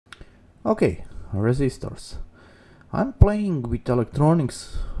Okay, resistors. I'm playing with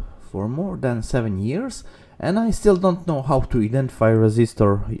electronics for more than 7 years and I still don't know how to identify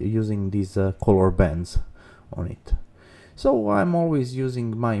resistor using these color bands on it. So I'm always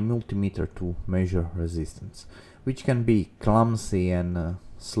using my multimeter to measure resistance, which can be clumsy and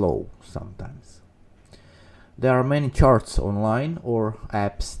slow sometimes. There are many charts online or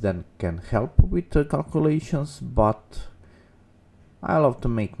apps that can help with calculations, but I love to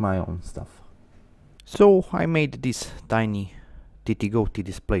make my own stuff. So I made this tiny TTGO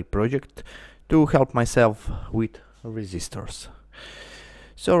T-Display project to help myself with resistors.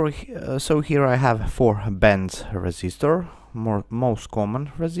 So here I have 4 bands resistor, most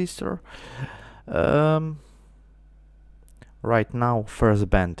common resistor. Right now first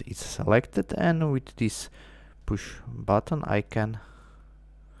band is selected, and with this push button I can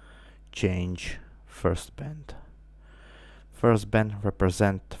change first band. First band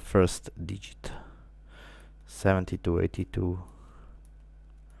represent first digit, 70 to 82.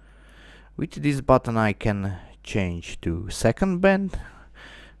 With this button I can change to second band,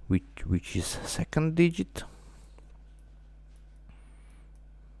 which is second digit.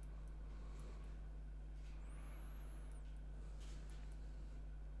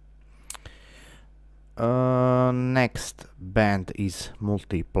 Next band is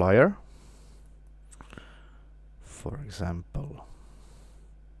multiplier. For example,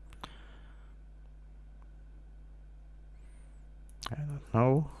 I don't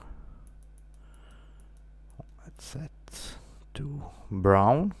know, let's set to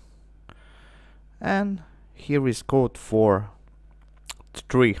brown, and here is code for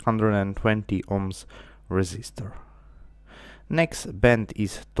 320 ohms resistor. Next band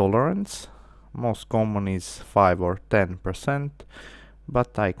is tolerance. Most common is 5 or 10%,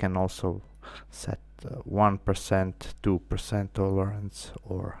 but I can also set 1%, 2% tolerance,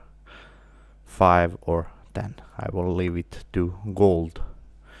 or 5 or 10. I will leave it to gold.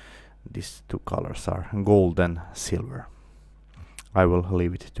 These two colors are gold and silver. I will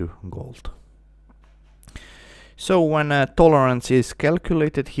leave it to gold. So when tolerance is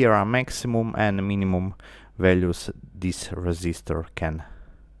calculated, here are maximum and minimum values this resistor can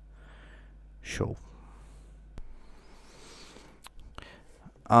show.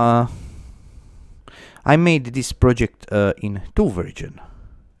 I made this project in 2 versions.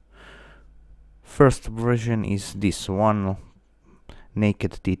 First version is this one,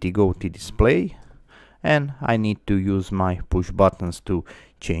 naked TTGO T-Display, and I need to use my push buttons to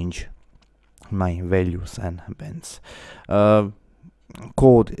change my values and bands.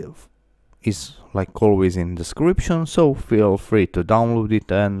 Code is like always in description, so feel free to download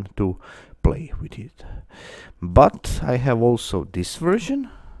it and to play with it. But I have also this version.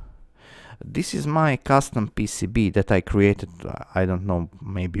 This is my custom PCB that I created, I don't know,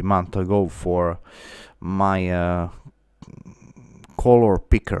 maybe a month ago for my color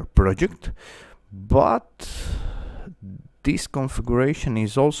picker project, but this configuration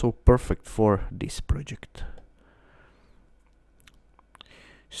is also perfect for this project.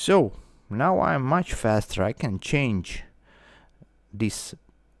 So now I'm much faster. I can change this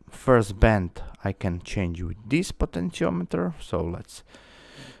first band, I can change with this potentiometer. So let's,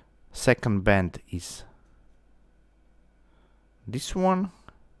 second band is this one,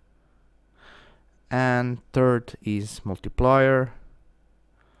 and third is multiplier,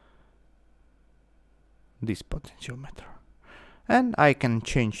 this potentiometer, and I can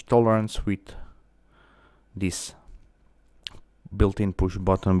change tolerance with this built-in push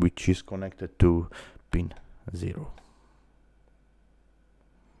button, which is connected to pin 0.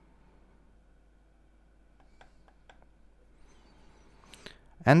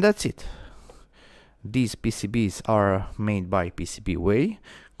 And that's it. These PCBs are made by PCBWay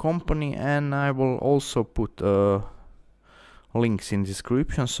company, and I will also put links in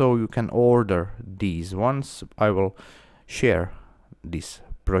description so you can order these ones. I will share this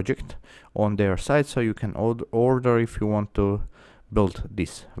project on their site so you can order if you want to build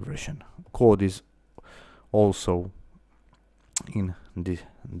this version. Code is also in the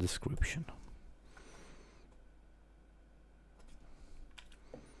description.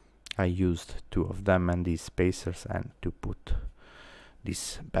 I used 2 of them and these spacers, and to put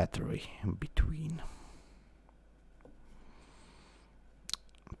this battery in between.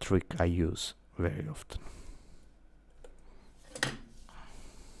 Trick I use very often.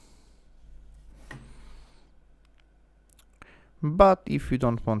 But if you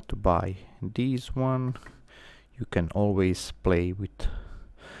don't want to buy this one, you can always play with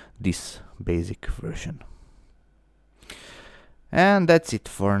this basic version. And that's it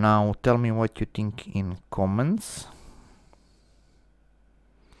for now. Tell me what you think in comments.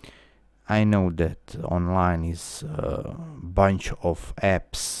 I know that online is a bunch of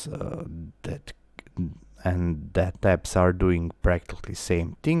apps that apps are doing practically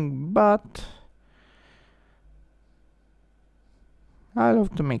same thing, but I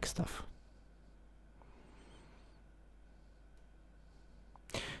love to make stuff.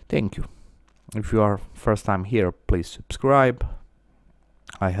 Thank you. If you are first time here, please subscribe.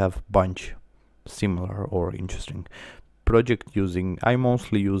 I have bunch similar or interesting project using, I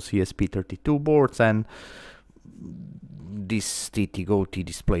mostly use ESP32 boards, and this TTGO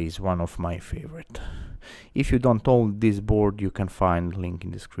T-Display is one of my favorite. If you don't own this board, you can find link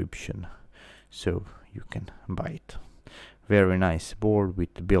in description, so you can buy it. Very nice board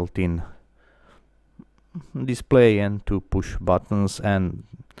with built-in display and 2 push buttons, and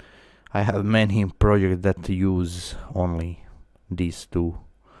I have many projects that use only these 2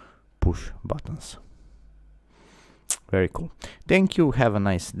 push buttons. Very cool. Thank you, have a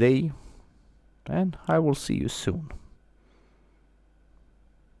nice day, and I will see you soon.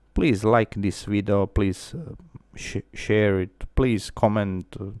 Please like this video, please share it, please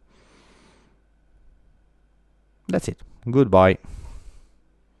comment. That's it. Goodbye.